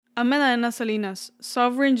I'm Elena Salinas,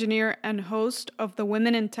 software engineer and host of the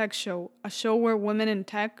Women in Tech Show, a show where women in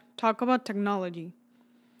tech talk about technology.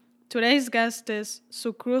 Today's guest is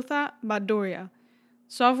Sukrutha Bhadouria,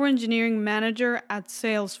 software engineering manager at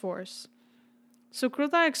Salesforce.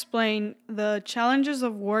 Sukrutha explained the challenges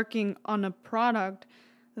of working on a product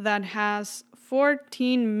that has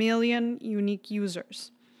 14 million unique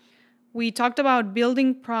users. We talked about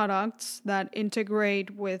building products that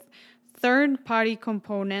integrate with third party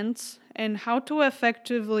components and how to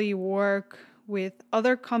effectively work with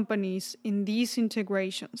other companies in these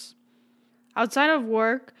integrations. Outside of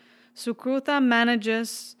work, Sukrutha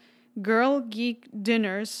manages Girl Geek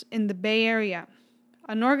Dinners in the Bay Area,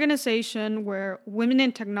 an organization where women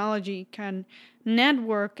in technology can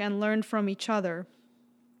network and learn from each other.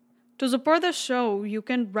 To support the show, you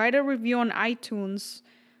can write a review on iTunes,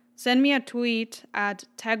 send me a tweet at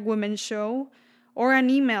TechWomenShow, or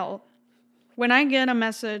an email. When I get a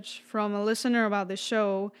message from a listener about the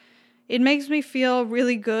show, it makes me feel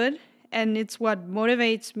really good, and it's what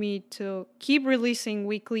motivates me to keep releasing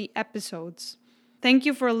weekly episodes. Thank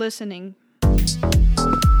you for listening.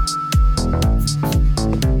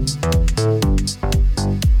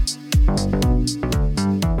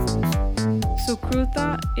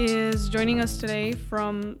 Sukrutha is joining us today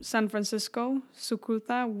from San Francisco.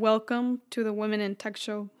 Sukrutha, welcome to the Women in Tech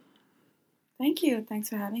Show. Thank you. Thanks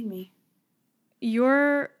for having me.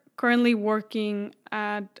 You're currently working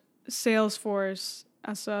at Salesforce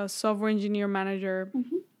as a software engineer manager.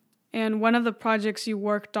 Mm-hmm. And one of the projects you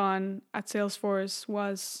worked on at Salesforce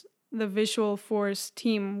was the Visual Force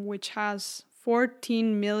team, which has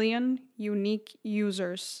 14 million unique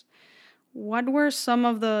users. What were some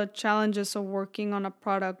of the challenges of working on a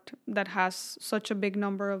product that has such a big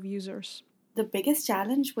number of users? The biggest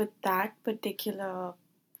challenge with that particular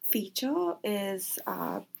feature is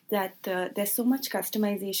that there's so much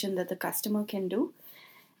customization that the customer can do.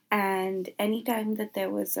 And anytime that there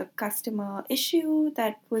was a customer issue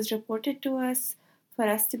that was reported to us, for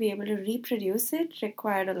us to be able to reproduce it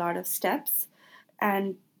required a lot of steps.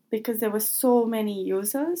 And because there were so many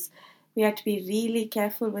users, we had to be really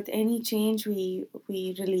careful with any change we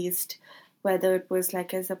released, whether it was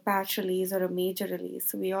like as a patch release or a major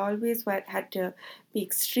release. So we always had to be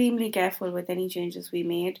extremely careful with any changes we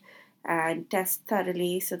made and test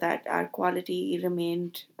thoroughly so that our quality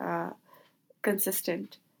remained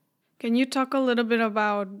consistent. Can you talk a little bit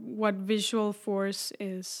about what Visual Force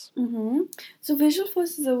is? Mm-hmm. So Visual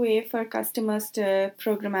Force is a way for customers to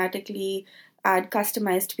programmatically add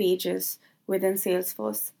customized pages within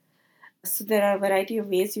Salesforce. So there are a variety of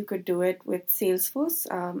ways you could do it with Salesforce,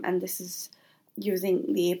 and this is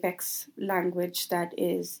using the Apex language that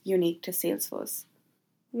is unique to Salesforce.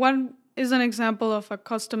 What is an example of a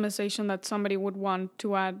customization that somebody would want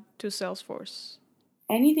to add to Salesforce?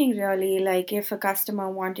 Anything really, like if a customer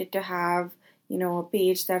wanted to have, a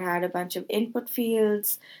page that had a bunch of input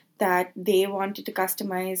fields that they wanted to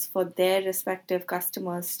customize for their respective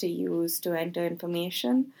customers to use to enter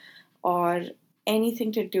information, or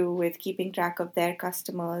anything to do with keeping track of their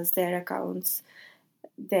customers, their accounts,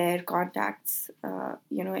 their contacts,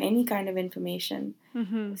 any kind of information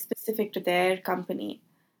specific to their company.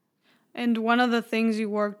 And one of the things you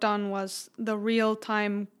worked on was the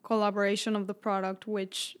real-time collaboration of the product,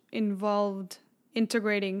 which involved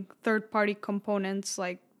integrating third-party components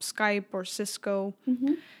like Skype or Cisco.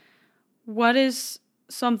 Mm-hmm. What is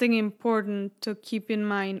something important to keep in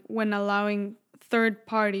mind when allowing third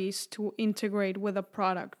parties to integrate with a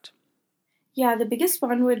product? Yeah, the biggest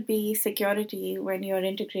one would be security when you're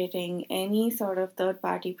integrating any sort of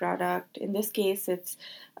third-party product. In this case, it's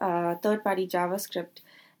third-party JavaScript.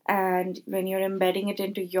 And when you're embedding it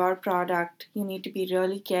into your product, you need to be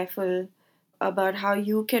really careful about how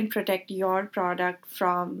you can protect your product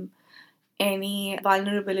from any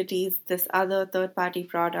vulnerabilities this other third-party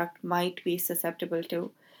product might be susceptible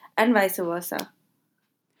to, and vice versa.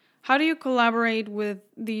 How do you collaborate with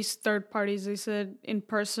these third parties? Is it in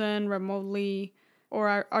person, remotely,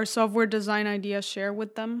 or are software design ideas shared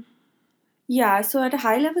with them? Yeah, so at a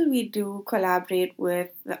high level, we do collaborate with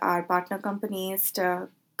our partner companies to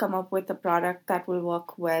come up with a product that will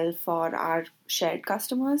work well for our shared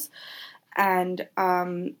customers. And,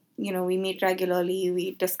 we meet regularly.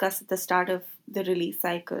 We discuss at the start of the release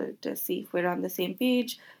cycle to see if we're on the same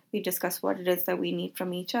page. We discuss what it is that we need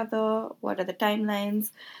from each other, what are the timelines,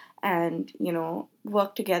 and,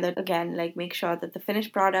 work together again, like make sure that the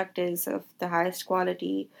finished product is of the highest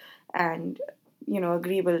quality and,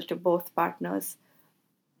 agreeable to both partners.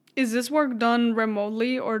 Is this work done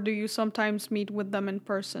remotely, or do you sometimes meet with them in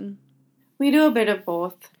person? We do a bit of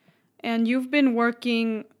both. And you've been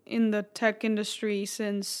working in the tech industry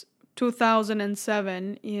since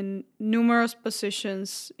 2007 in numerous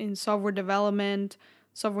positions in software development,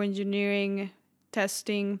 software engineering,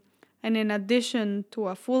 testing, and in addition to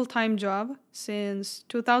a full-time job, since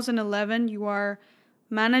 2011 you are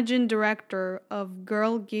managing director of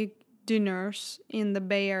Girl Geek Dinners in the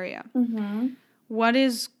Bay Area. Mm-hmm. What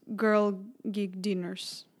is Girl Geek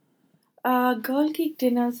Dinners? Girl Geek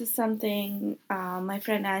Dinners is something my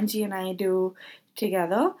friend Angie and I do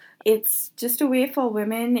together. It's just a way for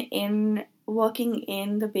women in working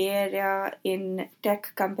in the Bay Area in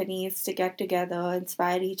tech companies to get together,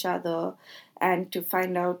 inspire each other, and to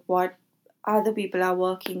find out what other people are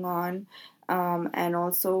working on, and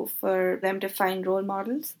also for them to find role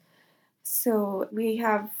models. So we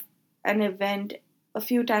have an event a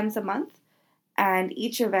few times a month, and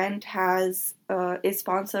each event is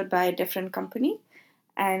sponsored by a different company,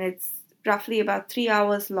 and it's roughly about 3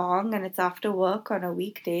 hours long, and it's after work on a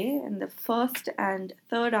weekday. And the first and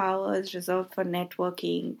third hour is reserved for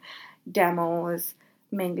networking, demos,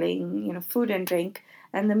 mingling, food and drink.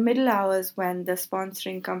 And the middle hours when the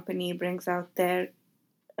sponsoring company brings out their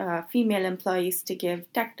female employees to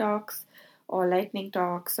give tech talks or lightning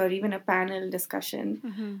talks or even a panel discussion.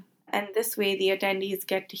 Mm-hmm. And this way, the attendees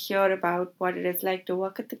get to hear about what it is like to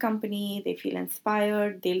work at the company. They feel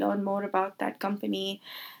inspired. They learn more about that company.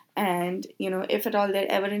 And, if at all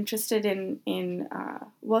they're ever interested in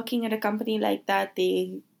working at a company like that,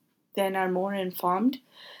 they then are more informed.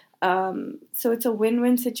 So it's a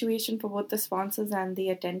win-win situation for both the sponsors and the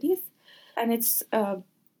attendees. And it's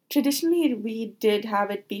traditionally, we did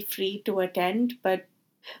have it be free to attend, but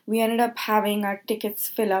we ended up having our tickets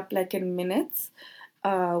fill up like in minutes.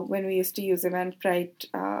 When we used to use Eventbrite,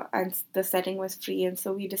 and the setting was free. And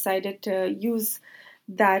so we decided to use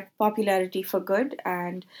that popularity for good,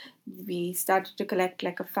 and we started to collect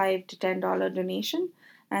like a $5 to $10 donation,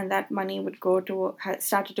 and that money would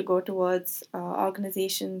started to go towards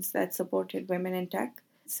organizations that supported women in tech.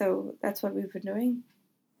 So that's what we've been doing.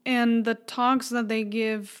 And the talks that they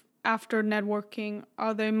give after networking,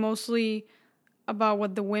 are they mostly about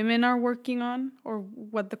what the women are working on or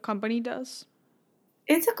what the company does?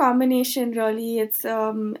 It's a combination, really.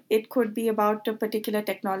 It could be about a particular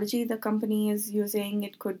technology the company is using.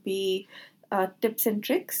 It could be tips and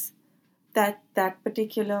tricks that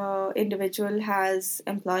particular individual has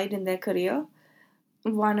employed in their career.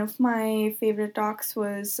 One of my favorite talks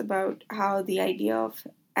was about how the idea of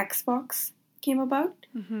Xbox came about.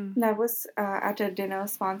 Mm-hmm. That was at a dinner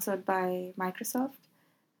sponsored by Microsoft.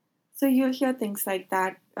 So you'll hear things like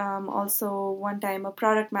that. Also, one time a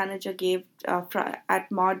product manager gave at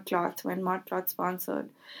ModCloth, when ModCloth sponsored,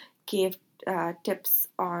 gave tips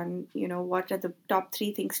on what are the top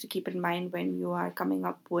 3 things to keep in mind when you are coming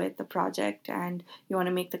up with a project and you want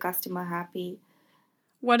to make the customer happy.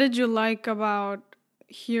 What did you like about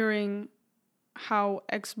hearing how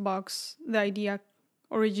Xbox, the idea,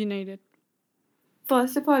 originated?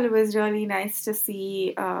 First of all, it was really nice to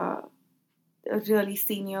see a really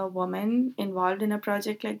senior woman involved in a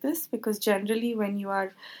project like this, because generally when you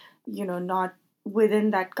are, not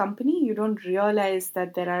within that company, you don't realize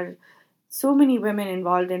that there are so many women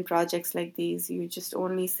involved in projects like these. You just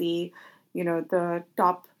only see, the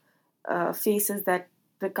top faces that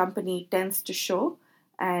the company tends to show,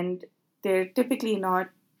 and they're typically not,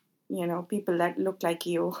 people that look like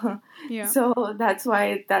you. Yeah. So that's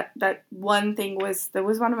why that one thing was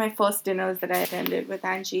one of my first dinners that I attended with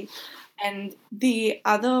Angie. And the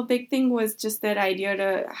other big thing was just their idea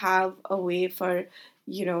to have a way for,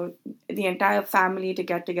 the entire family to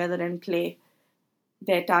get together and play.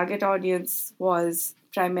 Their target audience was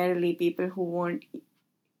primarily people who weren't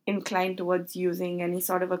inclined towards using any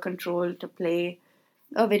sort of a control to play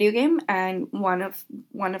a video game. And one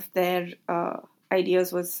of their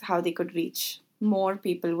ideas was how they could reach more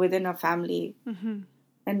people within a family, Mm-hmm.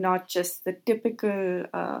 and not just the typical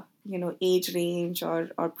age range or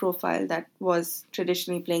profile that was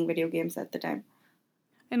traditionally playing video games at the time.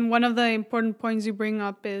 And one of the important points you bring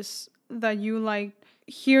up is that you like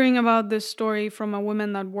hearing about this story from a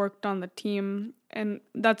woman that worked on the team. And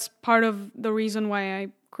that's part of the reason why I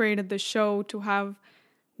created the show, to have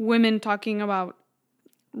women talking about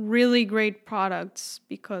really great products,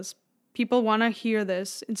 because people want to hear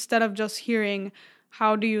this instead of just hearing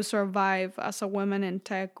how do you survive as a woman in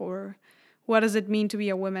tech, or what does it mean to be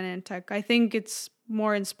a woman in tech. I think it's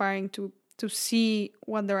more inspiring to see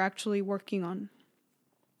what they're actually working on.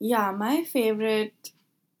 Yeah, my favorite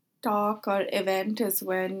talk or event is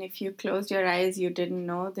when, if you closed your eyes, you didn't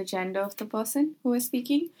know the gender of the person who was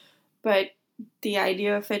speaking. But the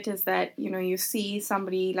idea of it is that, you see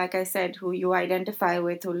somebody, like I said, who you identify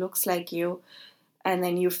with, who looks like you, and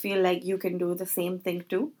then you feel like you can do the same thing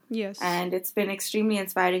too. Yes. And it's been extremely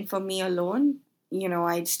inspiring for me alone.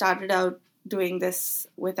 I started out doing this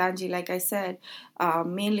with Angie, like I said,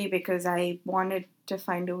 mainly because I wanted to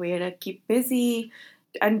find a way to keep busy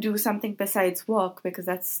and do something besides work, because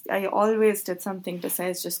I always did something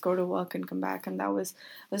besides just go to work and come back, and I was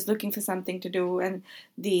looking for something to do. And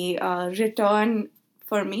the return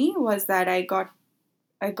for me was that I got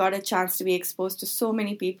a chance to be exposed to so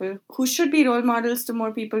many people who should be role models to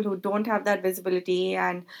more people who don't have that visibility,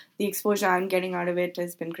 and the exposure I'm getting out of it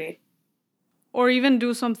has been great. Or even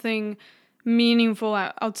do something meaningful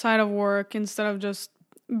outside of work instead of just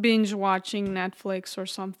binge watching Netflix or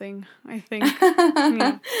something, I think.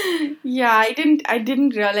 Yeah, I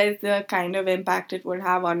didn't realize the kind of impact it would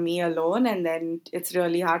have on me alone, and then it's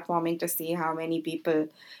really heartwarming to see how many people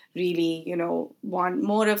really, want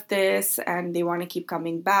more of this, and they want to keep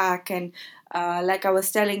coming back. And like I was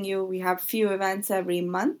telling you, we have few events every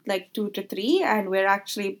month, like 2 to 3, and we're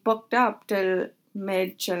actually booked up till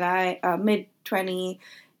mid-July,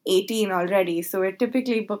 mid-2018 already. So we're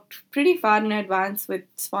typically booked pretty far in advance, with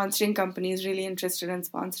sponsoring companies really interested in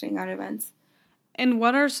sponsoring our events. And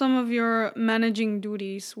what are some of your managing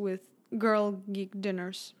duties with Girl Geek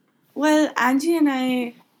Dinners? Well, I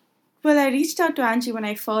reached out to Angie when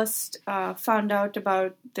I first found out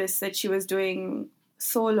about this, that she was doing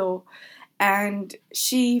solo, and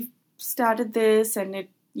she started this, and it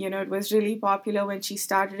was really popular when she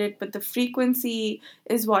started it, but the frequency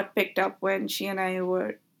is what picked up when she and I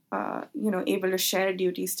were, able to share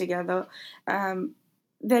duties together.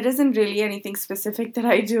 There isn't really anything specific that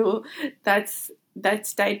I do that's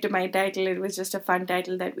tied to my title. It was just a fun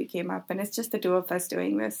title that we came up, and it's just the two of us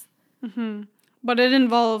doing this. Mm-hmm. But it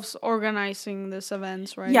involves organizing these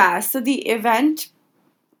events, right? Yeah, so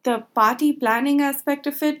the party planning aspect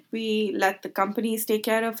of it, we let the companies take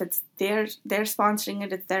care of. They're sponsoring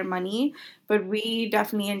it, it's their money, but we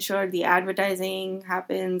definitely ensure the advertising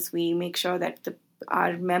happens. We make sure that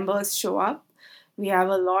our members show up. We have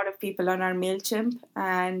a lot of people on our MailChimp,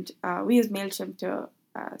 and we use MailChimp to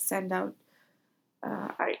send out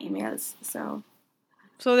our emails. So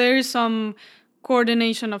there is some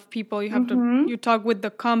coordination of people. You have you talk with the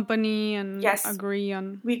company and agree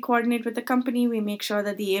on. We coordinate with the company. We make sure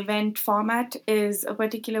that the event format is a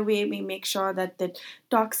particular way. We make sure that the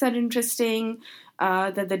talks are interesting,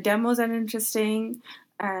 that the demos are interesting,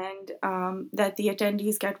 and that the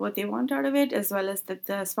attendees get what they want out of it, as well as that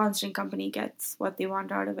the sponsoring company gets what they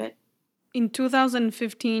want out of it. In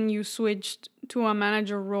 2015, you switched to a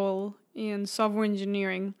manager role in software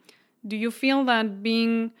engineering. Do you feel that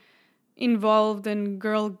being involved in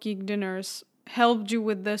Girl Geek Dinners helped you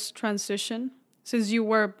with this transition, since you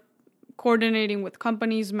were coordinating with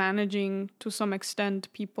companies, managing to some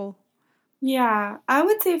extent people? Yeah, I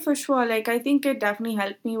would say for sure. Like, I think it definitely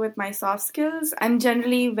helped me with my soft skills. I'm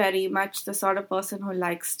generally very much the sort of person who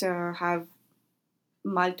likes to have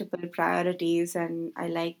multiple priorities, and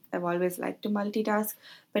I've always liked to multitask,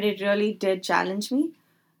 but it really did challenge me.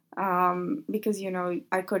 Because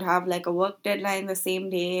I could have like a work deadline the same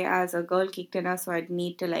day as a Girl Geek dinner, so I'd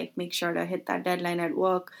need to like make sure to hit that deadline at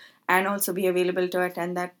work and also be available to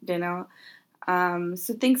attend that dinner.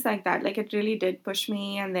 So things like that, like it really did push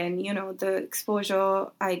me. And then the exposure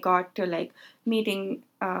I got to like meeting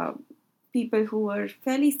people who were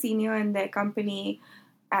fairly senior in their company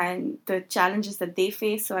and the challenges that they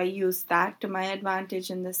face. So I used that to my advantage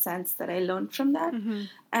in the sense that I learned from that. Mm-hmm.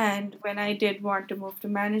 And when I did want to move to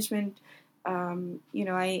management,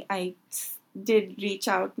 I did reach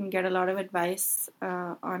out and get a lot of advice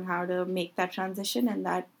on how to make that transition. And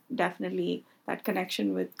that definitely, that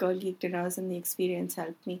connection with Girl Geek Dinners and the experience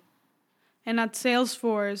helped me. And at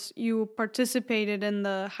Salesforce, you participated in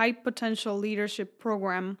the High Potential Leadership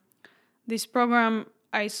Program. This program,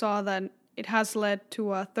 I saw that it has led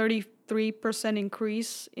to a 33%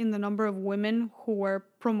 increase in the number of women who were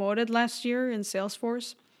promoted last year in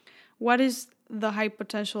Salesforce. What is the High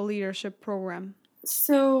Potential Leadership Program?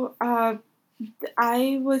 So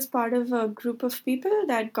I was part of a group of people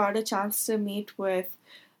that got a chance to meet with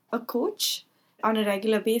a coach on a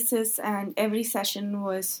regular basis, and every session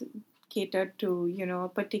was catered to, a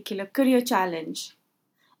particular career challenge.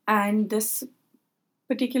 And this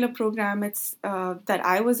particular program that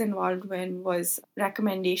I was involved in was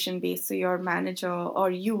recommendation based. So your manager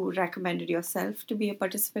or you recommended yourself to be a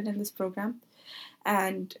participant in this program.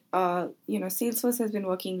 And, Salesforce has been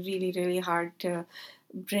working really, really hard to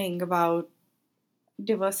bring about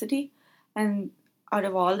diversity. And out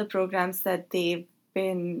of all the programs that they've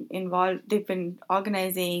been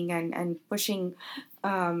organizing and pushing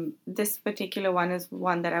This particular one is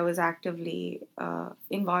one that I was actively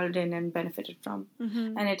involved in and benefited from.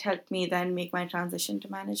 Mm-hmm. And it helped me then make my transition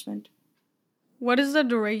to management. What is the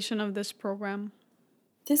duration of this program?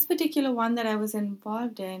 This particular one that I was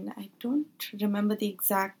involved in, I don't remember the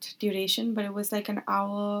exact duration, but it was like an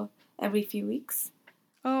hour every few weeks.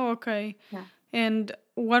 Oh, okay. Yeah. And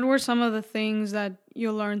what were some of the things that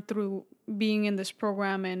you learned through being in this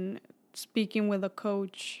program and speaking with a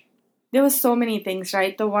coach? There were so many things,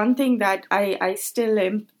 right? The one thing that I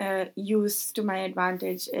still use to my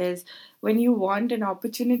advantage is when you want an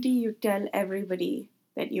opportunity, you tell everybody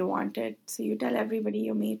that you want it. So you tell everybody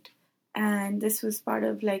you meet. And this was part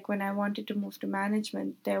of like when I wanted to move to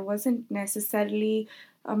management, there wasn't necessarily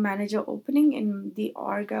a manager opening in the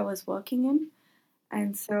org I was working in.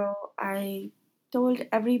 And so I told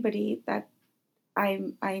everybody that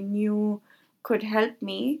I knew could help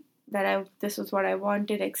me, that this was what I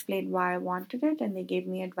wanted, explained why I wanted it, and they gave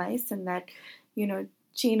me advice. And that,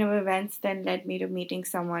 chain of events then led me to meeting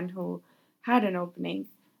someone who had an opening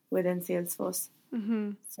within Salesforce.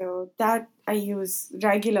 Mm-hmm. So that I use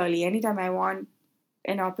regularly. Anytime I want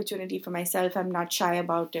an opportunity for myself, I'm not shy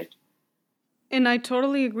about it. And I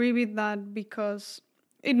totally agree with that because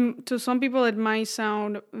to some people it might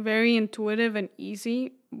sound very intuitive and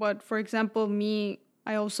easy, but for example, me,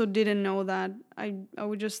 I also didn't know that. I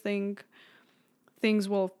would just think things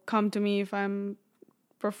will come to me if I'm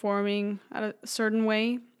performing at a certain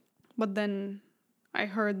way. But then I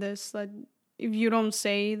heard this that if you don't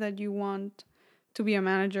say that you want to be a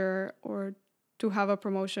manager or to have a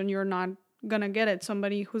promotion, you're not gonna get it.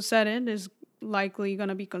 Somebody who said it is likely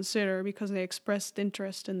gonna be considered because they expressed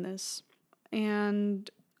interest in this. And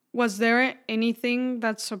was there anything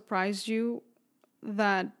that surprised you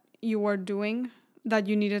that you were doing that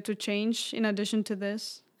you needed to change in addition to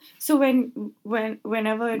this? So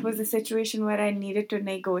whenever it was a situation where I needed to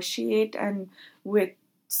negotiate and with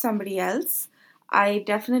somebody else, I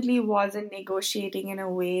definitely wasn't negotiating in a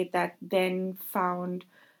way that then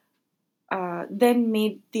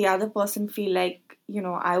made the other person feel like,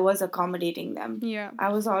 I was accommodating them. Yeah. I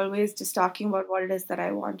was always just talking about what it is that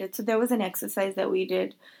I wanted. So there was an exercise that we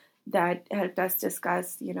did that helped us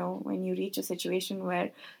discuss, when you reach a situation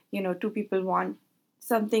where, two people want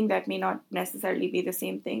something that may not necessarily be the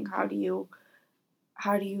same thing, how do you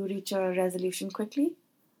reach a resolution quickly?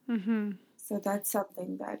 Mm-hmm. So that's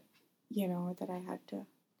something that, that I had to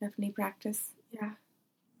definitely practice. Yeah.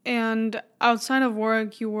 And outside of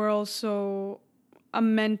work, you were also a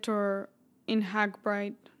mentor in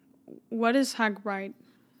Hackbright. What is Hackbright?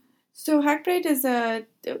 So Hackbright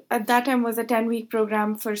at that time was a 10-week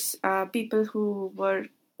program for people who were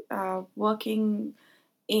working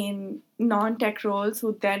in non-tech roles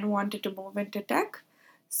who then wanted to move into tech.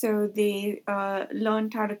 So they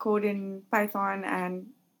learned how to code in Python and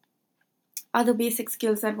other basic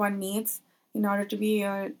skills that one needs in order to be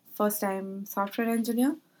a first-time software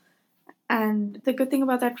engineer. And the good thing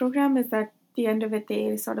about that program is that at the end of it,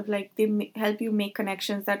 they sort of like they help you make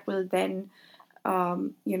connections that will then,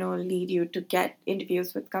 lead you to get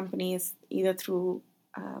interviews with companies either through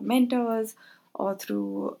mentors or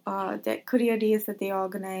through their career days that they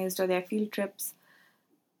organized or their field trips.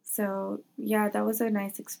 So yeah, that was a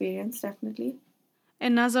nice experience, definitely.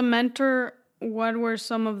 And as a mentor, what were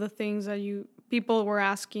some of the things that people were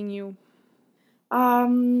asking you?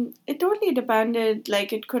 It totally depended.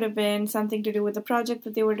 Like it could have been something to do with the project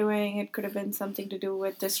that they were doing. It could have been something to do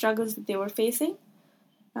with the struggles that they were facing.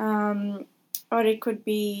 Or it could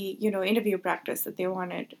be, interview practice that they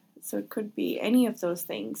wanted. So it could be any of those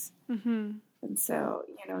things. Mm-hmm. And so,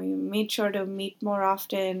 you made sure to meet more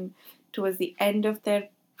often towards the end of their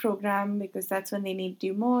program because that's when they need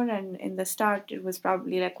you more. And in the start, it was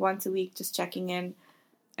probably like once a week, just checking in.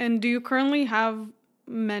 And do you currently have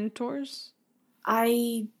mentors?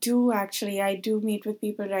 I do actually. I do meet with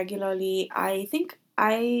people regularly. I think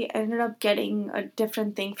I ended up getting a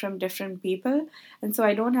different thing from different people. And so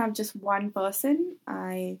I don't have just one person.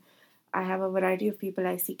 I have a variety of people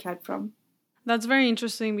I seek help from. That's very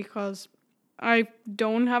interesting because I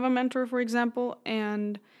don't have a mentor, for example,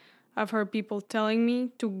 and I've heard people telling me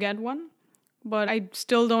to get one, but I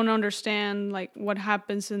still don't understand like what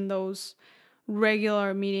happens in those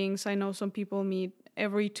regular meetings. I know some people meet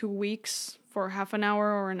every 2 weeks for half an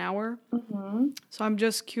hour or an hour. Mm-hmm. So I'm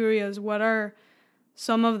just curious, what are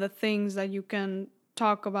some of the things that you can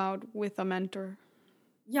talk about with a mentor?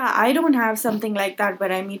 Yeah, I don't have something like that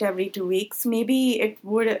where I meet every 2 weeks. Maybe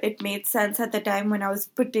it made sense at the time when I was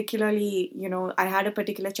particularly, I had a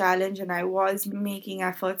particular challenge and I was making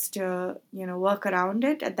efforts to, work around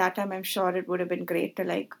it. At that time, I'm sure it would have been great to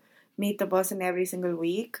like meet the person every single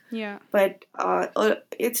week. Yeah. But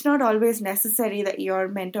it's not always necessary that your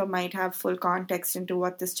mentor might have full context into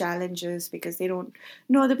what this challenge is, because they don't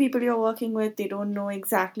know the people you're working with. They don't know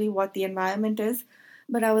exactly what the environment is.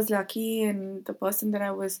 But I was lucky, and the person that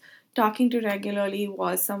I was talking to regularly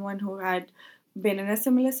was someone who had been in a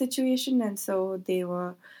similar situation. And so they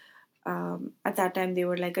were, at that time, they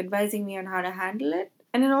were like advising me on how to handle it.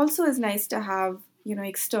 And it also is nice to have,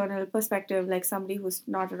 external perspective, like somebody who's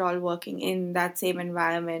not at all working in that same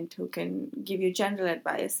environment who can give you general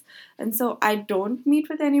advice. And so I don't meet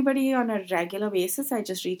with anybody on a regular basis. I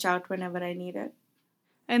just reach out whenever I need it.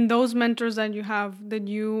 And those mentors that you have, did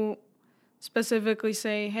you specifically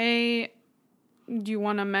say, hey, do you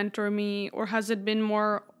want to mentor me? Or has it been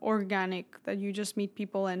more organic that you just meet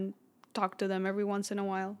people and talk to them every once in a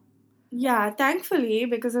while? Yeah, thankfully,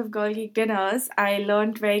 because of Girl Geek Dinners, I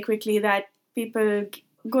learned very quickly that people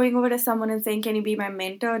going over to someone and saying, "Can you be my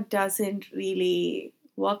mentor?" doesn't really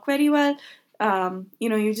work very well.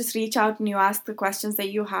 You just reach out and you ask the questions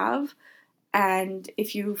that you have. And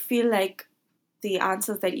if you feel like the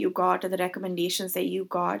answers that you got or the recommendations that you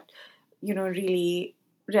got, really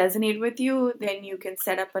resonate with you, then you can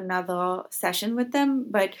set up another session with them.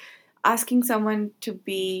 But asking someone to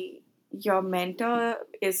be your mentor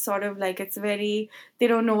is sort of like, they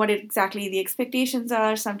don't know what exactly the expectations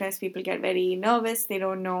are. Sometimes people get very nervous. They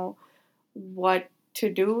don't know what to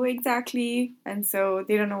do exactly, and so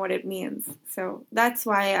they don't know what it means. So that's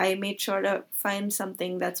why I made sure to find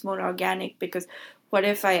something that's more organic, because what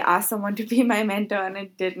if I asked someone to be my mentor and I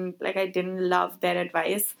didn't love their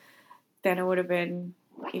advice, then it would have been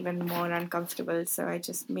even more uncomfortable. So I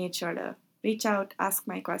just made sure to reach out, ask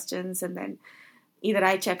my questions, and then either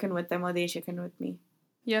I check in with them or they check in with me.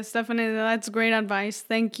 Yes, definitely. That's great advice.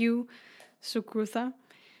 Thank you, Sukrutha.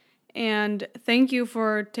 And thank you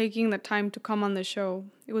for taking the time to come on the show.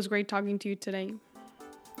 It was great talking to you today.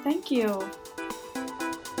 Thank you.